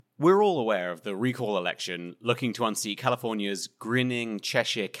We're all aware of the recall election looking to unseat California's grinning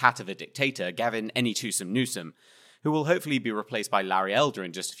Cheshire cat of a dictator, Gavin Newsom, who will hopefully be replaced by Larry Elder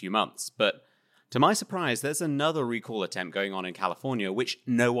in just a few months. But to my surprise, there's another recall attempt going on in California which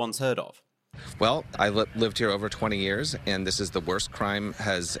no one's heard of. Well, I lived here over 20 years, and this is the worst crime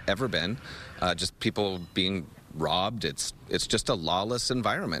has ever been. Just people being robbed. It's just a lawless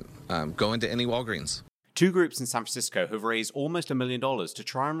environment. Go into any Walgreens. Two groups in San Francisco have raised almost $1 million to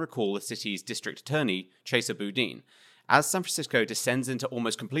try and recall the city's district attorney, Chesa Boudin. As San Francisco descends into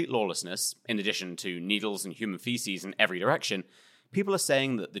almost complete lawlessness, in addition to needles and human feces in every direction, people are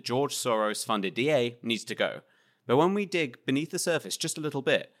saying that the George Soros-funded DA needs to go. But when we dig beneath the surface just a little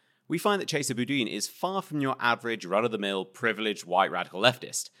bit, we find that Chesa Boudin is far from your average run-of-the-mill privileged white radical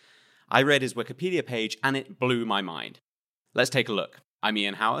leftist. I read his Wikipedia page and it blew my mind. Let's take a look. I'm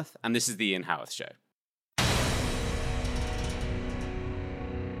Ian Haworth, and this is The Ian Haworth Show.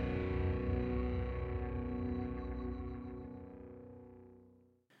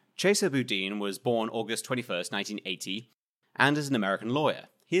 Chesa Boudin was born August 21st, 1980, and is an American lawyer.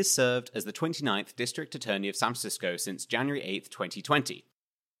 He has served as the 29th District Attorney of San Francisco since January 8th, 2020.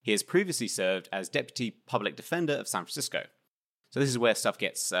 He has previously served as Deputy Public Defender of San Francisco. So this is where stuff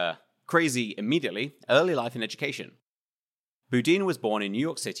gets crazy immediately. Early life and education. Boudin was born in New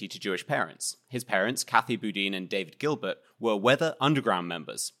York City to Jewish parents. His parents, Kathy Boudin and David Gilbert, were Weather Underground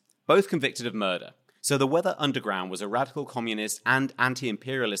members, both convicted of murder. So the Weather Underground was a radical communist and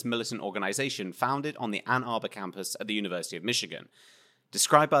anti-imperialist militant organization founded on the Ann Arbor campus at the University of Michigan,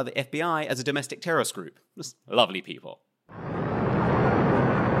 described by the FBI as a domestic terrorist group. Just lovely people.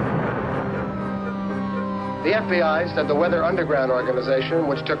 The FBI said the Weather Underground organization,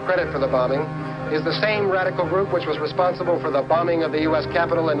 which took credit for the bombing, is the same radical group which was responsible for the bombing of the U.S.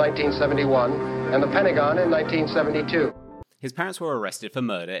 Capitol in 1971 and the Pentagon in 1972. His parents were arrested for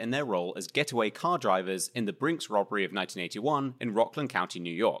murder in their role as getaway car drivers in the Brinks robbery of 1981 in Rockland County, New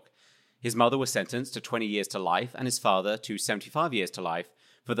York. His mother was sentenced to 20 years to life and his father to 75 years to life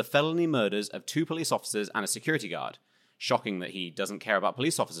for the felony murders of 2 police officers and a security guard. Shocking that he doesn't care about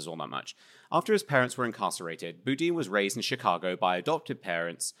police officers all that much. After his parents were incarcerated, Boudin was raised in Chicago by adoptive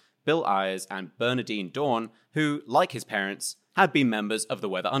parents Bill Ayers and Bernadine Dawn, who, like his parents, had been members of the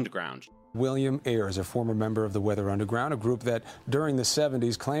Weather Underground. William Ayers, a former member of the Weather Underground, a group that during the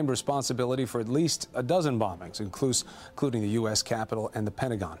 70s claimed responsibility for at least a dozen bombings, including the U.S. Capitol and the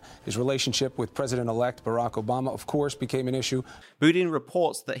Pentagon. His relationship with President-elect Barack Obama, of course, became an issue. Boudin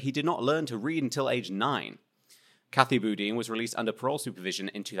reports that he did not learn to read until age 9. Kathy Boudin was released under parole supervision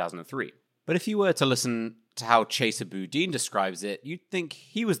in 2003. But if you were to listen to how Chesa Boudin describes it, you'd think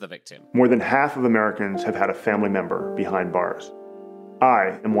he was the victim. More than half of Americans have had a family member behind bars.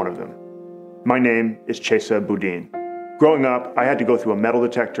 I am one of them. My name is Chesa Boudin. Growing up, I had to go through a metal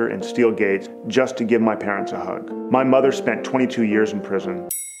detector and steel gates just to give my parents a hug. My mother spent 22 years in prison,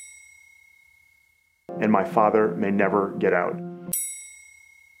 and my father may never get out.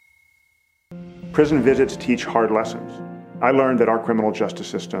 Prison visits teach hard lessons. I learned that our criminal justice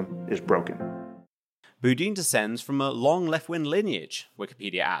system is broken. Boudin descends from a long left-wing lineage,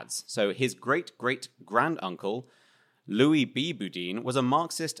 Wikipedia adds. So his great-great-granduncle, Louis B. Boudin, was a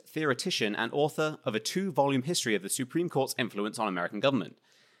Marxist theoretician and author of a 2-volume history of the Supreme Court's influence on American government.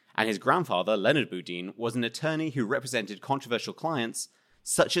 And his grandfather, Leonard Boudin, was an attorney who represented controversial clients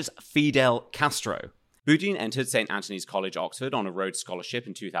such as Fidel Castro. Boudin entered St. Antony's College, Oxford on a Rhodes Scholarship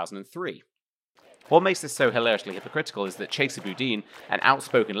in 2003. What makes this so hilariously hypocritical is that Chesa Boudin, an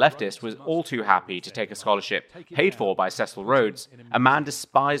outspoken leftist, was all too happy to take a scholarship paid for by Cecil Rhodes, a man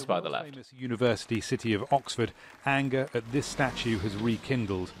despised by the left. University city of Oxford, anger at this statue has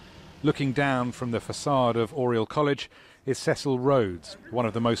rekindled. Looking down from the facade of Oriel College is Cecil Rhodes, one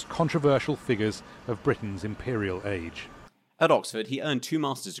of the most controversial figures of Britain's imperial age. At Oxford, he earned 2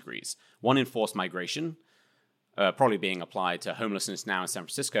 master's degrees, one in forced migration, probably being applied to homelessness now in San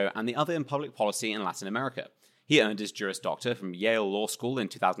Francisco, and the other in public policy in Latin America. He earned his Juris Doctor from Yale Law School in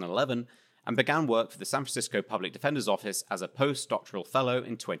 2011 and began work for the San Francisco Public Defender's Office as a postdoctoral fellow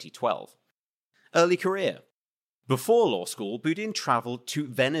in 2012. Early career. Before law school, Boudin traveled to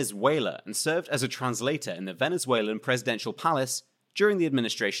Venezuela and served as a translator in the Venezuelan presidential palace during the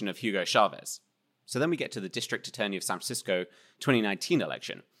administration of Hugo Chavez. So then we get to the District Attorney of San Francisco 2019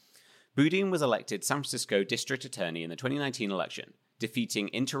 election. Boudin was elected San Francisco District Attorney in the 2019 election, defeating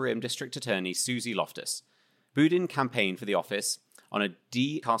interim District Attorney Susie Loftus. Boudin campaigned for the office on a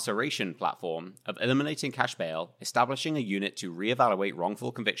decarceration platform of eliminating cash bail, establishing a unit to reevaluate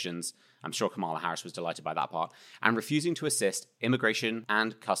wrongful convictions, I'm sure Kamala Harris was delighted by that part, and refusing to assist immigration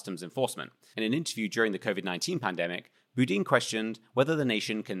and customs enforcement. In an interview during the COVID-19 pandemic, Boudin questioned whether the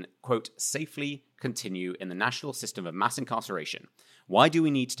nation can, quote, safely continue in the national system of mass incarceration. Why do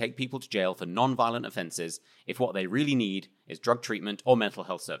we need to take people to jail for non-violent offenses if what they really need is drug treatment or mental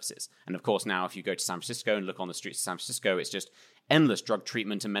health services? And of course, now if you go to San Francisco and look on the streets of San Francisco, it's just endless drug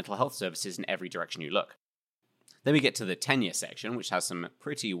treatment and mental health services in every direction you look. Then we get to the tenure section, which has some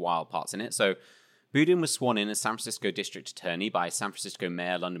pretty wild parts in it. So Boudin was sworn in as San Francisco District Attorney by San Francisco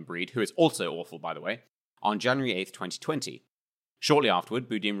Mayor London Breed, who is also awful, by the way, on January 8th, 2020. Shortly afterward,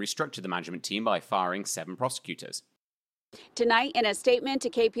 Boudin restructured the management team by firing 7 prosecutors. Tonight, in a statement to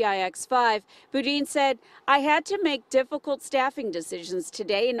KPIX5, Boudin said, "I had to make difficult staffing decisions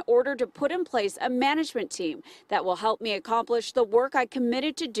today in order to put in place a management team that will help me accomplish the work I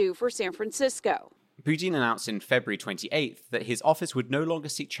committed to do for San Francisco." Boudin announced in February 28th that his office would no longer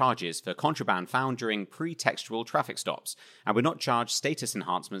seek charges for contraband found during pretextual traffic stops and would not charge status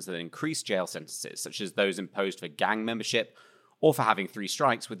enhancements that increase jail sentences, such as those imposed for gang membership or for having 3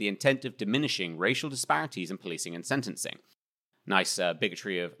 strikes, with the intent of diminishing racial disparities in policing and sentencing. Nice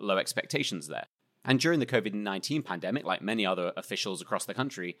bigotry of low expectations there. And during the COVID-19 pandemic, like many other officials across the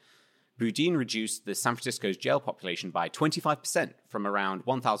country, Boudin reduced the San Francisco's jail population by 25%, from around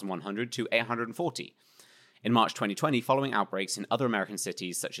 1,100 to 840. In March 2020, following outbreaks in other American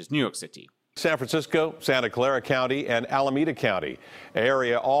cities such as New York City. San Francisco, Santa Clara County, and Alameda County,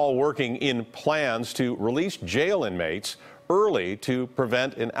 area all working in plans to release jail inmates early to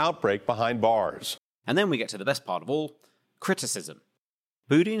prevent an outbreak behind bars. And then we get to the best part of all, criticism.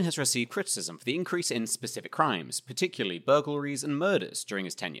 Boudin has received criticism for the increase in specific crimes, particularly burglaries and murders, during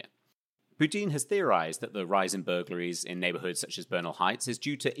his tenure. Boudin has theorized that the rise in burglaries in neighborhoods such as Bernal Heights is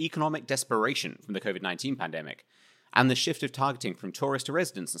due to economic desperation from the COVID-19 pandemic and the shift of targeting from tourists to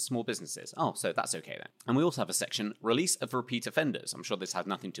residents and small businesses. Oh, so that's okay then. And we also have a section, Release of Repeat Offenders. I'm sure this has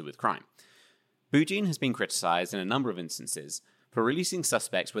nothing to do with crime. Boudin has been criticized in a number of instances for releasing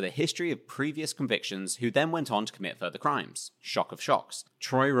suspects with a history of previous convictions who then went on to commit further crimes. Shock of shocks.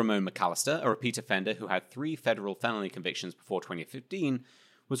 Troy Ramon McAllister, a repeat offender who had 3 federal felony convictions before 2015,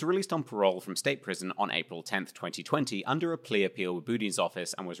 was released on parole from state prison on April 10, 2020, under a plea appeal with Boudin's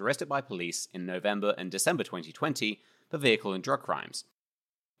office, and was arrested by police in November and December 2020 for vehicle and drug crimes.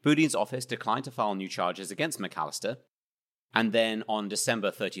 Boudin's office declined to file new charges against McAllister, and then on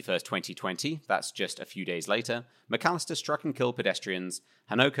December 31st, 2020, that's just a few days later, McAllister struck and killed pedestrians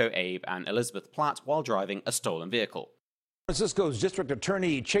Hanoko Abe and Elizabeth Platt while driving a stolen vehicle. San Francisco's District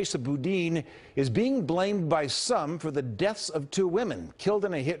Attorney Chesa Boudin is being blamed by some for the deaths of 2 women killed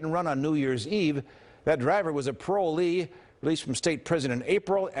in a hit-and-run on New Year's Eve. That driver was a parolee, released from state prison in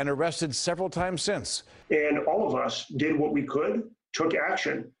April and arrested several times since. And all of us did what we could, took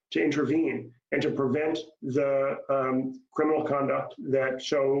action to intervene and to prevent the criminal conduct that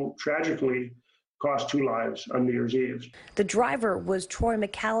so tragically cost 2 lives on New Year's Eve. The driver was Troy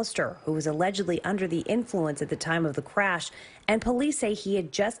McAllister, who was allegedly under the influence at the time of the crash, and police say he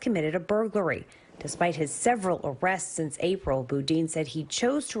had just committed a burglary. Despite his several arrests since April, Boudin said he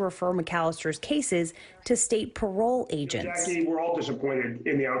chose to refer McAllister's cases to state parole agents. Jackie, we're all disappointed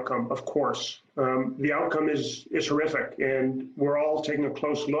in the outcome, of course. The outcome is horrific, and we're all taking a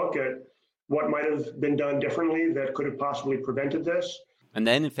close look at what might have been done differently that could have possibly prevented this. And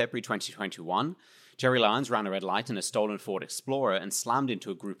then in February 2021, Jerry Lyons ran a red light in a stolen Ford Explorer and slammed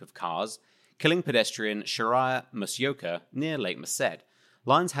into a group of cars, killing pedestrian Shariah Musyoka near Lake Merced.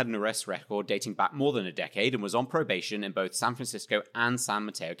 Lyons had an arrest record dating back more than a decade and was on probation in both San Francisco and San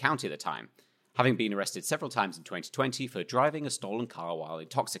Mateo County at the time, having been arrested several times in 2020 for driving a stolen car while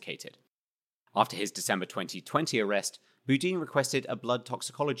intoxicated. After his December 2020 arrest, Boudin requested a blood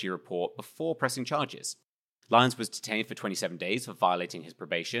toxicology report before pressing charges. Lyons was detained for 27 days for violating his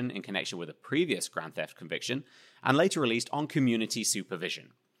probation in connection with a previous grand theft conviction, and later released on community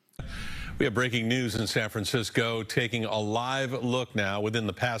supervision. We have breaking news in San Francisco, taking a live look now. Within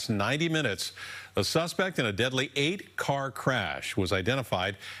the past 90 minutes, a suspect in a deadly 8-car crash was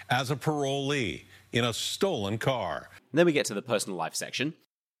identified as a parolee in a stolen car. Then we get to the personal life section.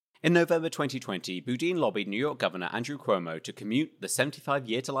 In November 2020, Boudin lobbied New York Governor Andrew Cuomo to commute the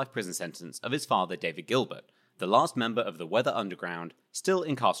 75-year-to-life prison sentence of his father, David Gilbert, the last member of the Weather Underground, still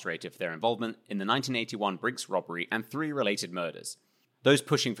incarcerated for their involvement in the 1981 Brinks robbery and 3 related murders. Those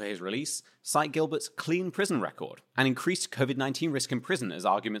pushing for his release cite Gilbert's clean prison record and increased COVID-19 risk in prison as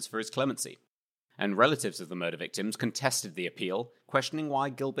arguments for his clemency. And relatives of the murder victims contested the appeal, questioning why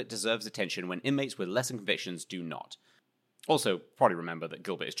Gilbert deserves attention when inmates with lesser convictions do not. Also, probably remember that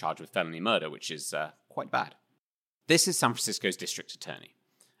Gilbert is charged with felony murder, which is quite bad. This is San Francisco's district attorney,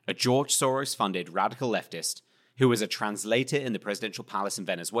 a George Soros-funded radical leftist who was a translator in the presidential palace in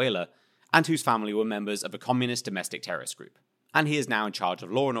Venezuela and whose family were members of a communist domestic terrorist group. And he is now in charge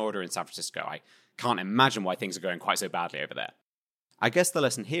of law and order in San Francisco. I can't imagine why things are going quite so badly over there. I guess the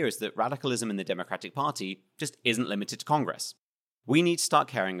lesson here is that radicalism in the Democratic Party just isn't limited to Congress. We need to start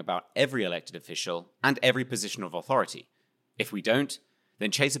caring about every elected official and every position of authority. If we don't, then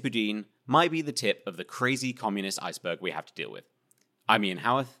Chesa Boudin might be the tip of the crazy communist iceberg we have to deal with. I'm Ian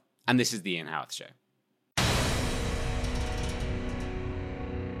Haworth, and this is The Ian Haworth Show.